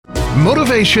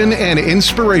Motivation and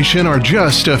inspiration are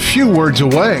just a few words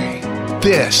away.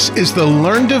 This is the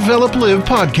Learn, Develop, Live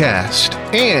podcast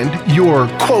and your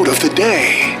quote of the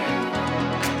day.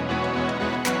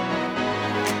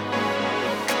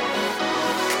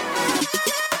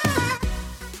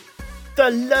 The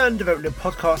Learn, Develop, Live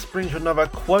podcast brings you another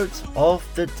quote of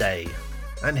the day.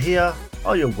 And here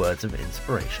are your words of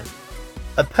inspiration.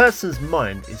 A person's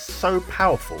mind is so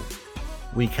powerful,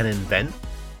 we can invent,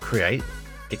 create,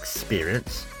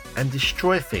 experience, and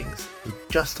destroy things with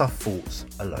just our thoughts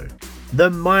alone. The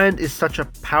mind is such a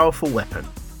powerful weapon.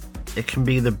 It can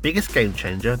be the biggest game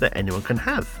changer that anyone can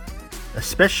have,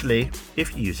 especially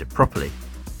if you use it properly.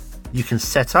 You can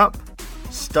set up,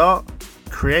 start,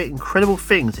 create incredible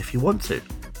things if you want to.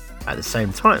 At the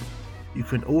same time, you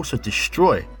can also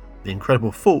destroy the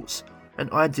incredible thoughts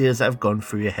and ideas that have gone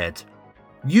through your head.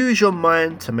 Use your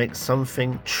mind to make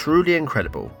something truly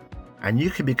incredible, and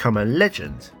you can become a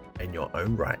legend in your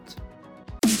own right.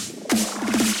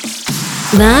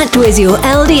 That was your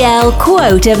LDL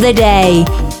quote of the day.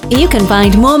 You can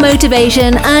find more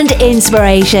motivation and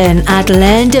inspiration at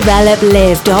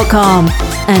learndeveloplive.com,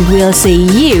 and we'll see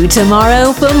you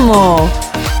tomorrow for more.